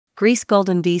Greece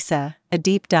Golden Visa, a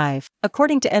deep dive.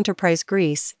 According to Enterprise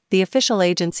Greece, the official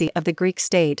agency of the Greek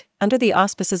state, under the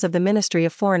auspices of the Ministry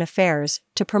of Foreign Affairs,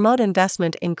 to promote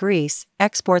investment in Greece,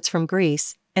 exports from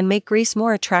Greece, and make Greece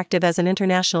more attractive as an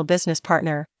international business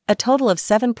partner, a total of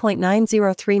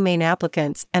 7.903 main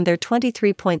applicants and their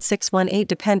 23.618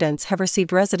 dependents have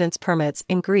received residence permits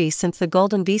in Greece since the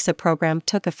Golden Visa program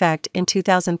took effect in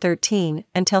 2013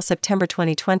 until September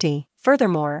 2020.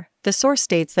 Furthermore, the source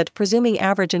states that presuming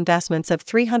average investments of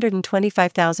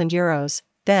 €325,000,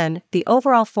 then, the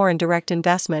overall foreign direct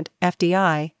investment,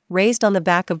 FDI, raised on the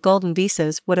back of Golden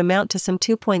Visas would amount to some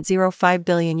 €2.05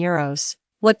 billion.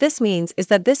 What this means is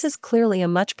that this is clearly a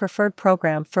much preferred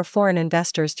program for foreign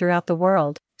investors throughout the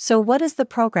world. So what is the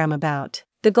program about?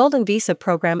 The Golden Visa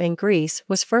program in Greece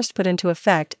was first put into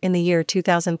effect in the year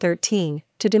 2013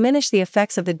 to diminish the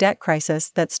effects of the debt crisis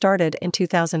that started in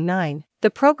 2009. The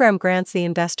program grants the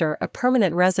investor a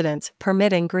permanent residence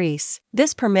permit in Greece.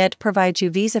 This permit provides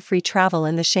you visa-free travel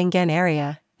in the Schengen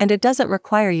area, and it doesn't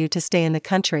require you to stay in the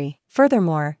country.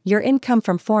 Furthermore, your income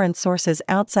from foreign sources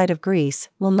outside of Greece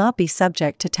will not be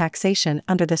subject to taxation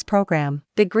under this program.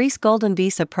 The Greece Golden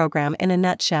Visa program in a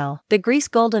nutshell. The Greece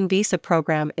Golden Visa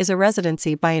program is a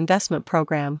residency by investment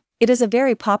program. It is a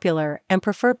very popular and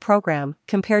preferred program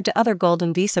compared to other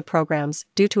Golden Visa programs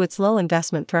due to its low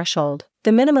investment threshold.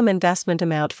 The minimum investment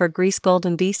amount for Greece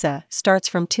Golden Visa starts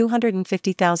from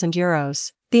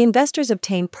 €250,000. The investors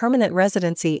obtain permanent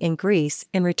residency in Greece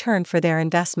in return for their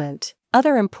investment.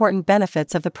 Other important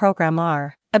benefits of the program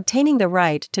are obtaining the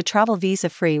right to travel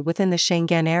visa-free within the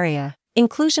Schengen area,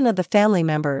 inclusion of the family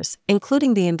members,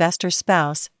 including the investor's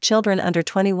spouse, children under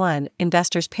 21,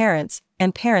 investor's parents,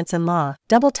 and parents-in-law.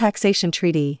 Double taxation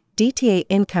treaty. DTA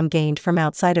income gained from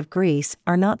outside of Greece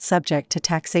are not subject to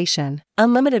taxation.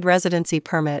 Unlimited residency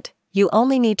permit. You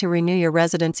only need to renew your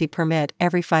residency permit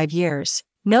every 5 years.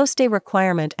 No stay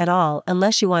requirement at all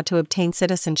unless you want to obtain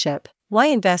citizenship. Why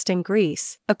invest in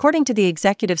Greece? According to the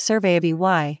Executive Survey of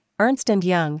EY, Ernst &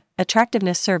 Young,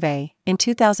 Attractiveness Survey, in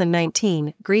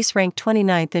 2019, Greece ranked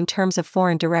 29th in terms of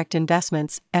foreign direct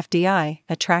investments, FDI,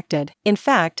 attracted. In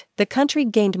fact, the country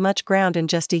gained much ground in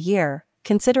just a year,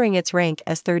 considering its rank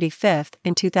as 35th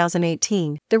in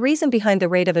 2018. The reason behind the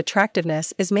rate of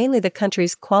attractiveness is mainly the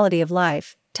country's quality of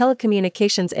life,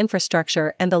 telecommunications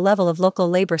infrastructure and the level of local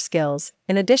labor skills.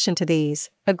 In addition to these,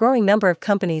 a growing number of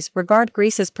companies regard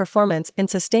Greece's performance in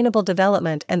sustainable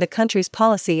development and the country's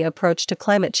policy approach to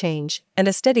climate change, and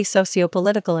a steady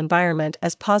socio-political environment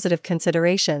as positive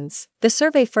considerations. The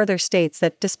survey further states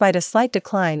that despite a slight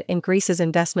decline in Greece's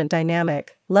investment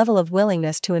dynamic, level of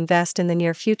willingness to invest in the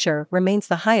near future remains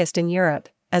the highest in Europe,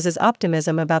 as is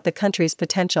optimism about the country's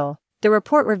potential. The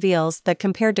report reveals that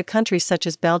compared to countries such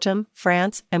as Belgium,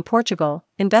 France, and Portugal,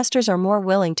 investors are more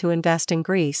willing to invest in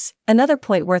Greece. Another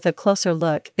point worth a closer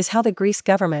look is how the Greece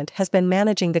government has been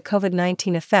managing the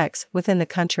COVID-19 effects within the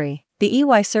country. The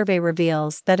EY survey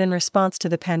reveals that in response to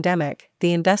the pandemic,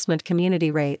 the investment community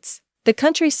rates the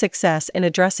country's success in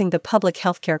addressing the public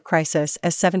healthcare crisis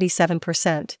as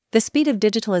 77%, the speed of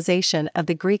digitalization of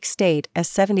the Greek state as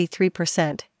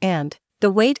 73%, and the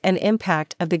weight and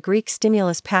impact of the Greek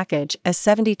stimulus package as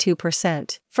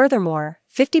 72%. Furthermore,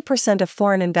 50% of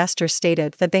foreign investors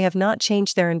stated that they have not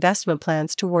changed their investment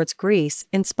plans towards Greece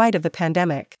in spite of the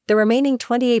pandemic. The remaining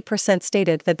 28%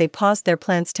 stated that they paused their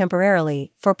plans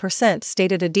temporarily, 4%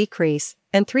 stated a decrease,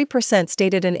 and 3%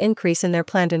 stated an increase in their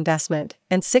planned investment,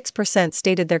 and 6%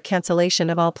 stated their cancellation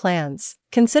of all plans.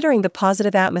 Considering the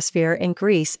positive atmosphere in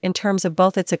Greece in terms of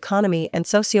both its economy and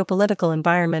socio-political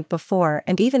environment before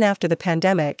and even after the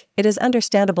pandemic, it is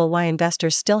understandable why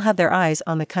investors still have their eyes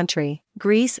on the country.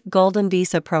 Greece Golden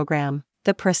Visa Program.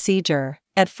 The procedure.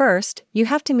 At first, you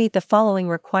have to meet the following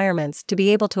requirements to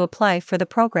be able to apply for the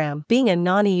program: being a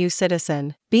non-EU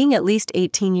citizen, being at least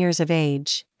 18 years of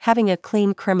age, having a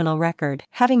clean criminal record,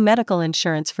 having medical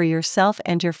insurance for yourself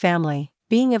and your family,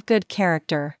 being of good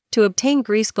character. To obtain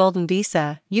Greece Golden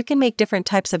Visa, you can make different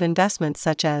types of investments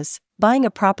such as buying a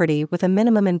property with a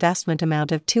minimum investment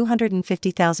amount of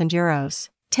 €250,000,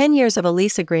 10 years of a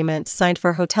lease agreement signed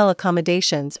for hotel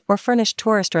accommodations or furnished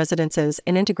tourist residences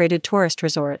in integrated tourist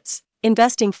resorts,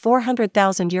 investing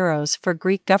 €400,000 for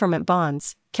Greek government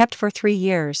bonds, kept for 3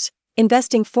 years,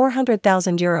 investing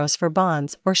 €400,000 for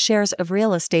bonds or shares of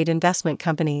real estate investment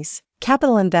companies,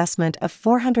 capital investment of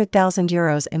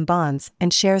 €400,000 in bonds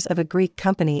and shares of a Greek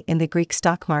company in the Greek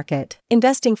stock market,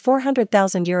 investing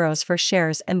 €400,000 for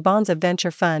shares and bonds of venture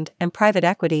fund and private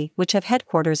equity which have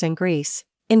headquarters in Greece,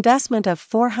 investment of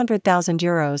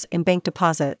 €400,000 in bank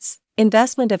deposits,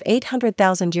 Investment of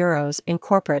 €800,000 in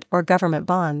corporate or government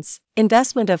bonds.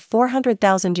 Investment of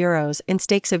 €400,000 in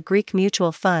stakes of Greek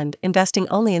mutual fund investing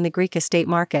only in the Greek estate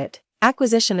market.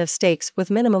 Acquisition of stakes with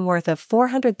minimum worth of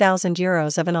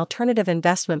 €400,000 of an alternative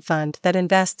investment fund that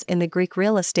invests in the Greek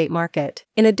real estate market.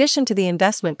 In addition to the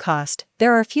investment cost,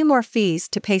 there are a few more fees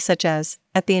to pay, such as,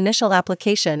 at the initial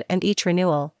application and each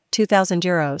renewal,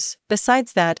 €2,000.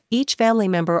 Besides that, each family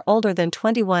member older than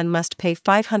 21 must pay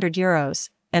 €500,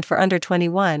 and for under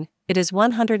 21, it is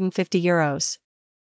 €150.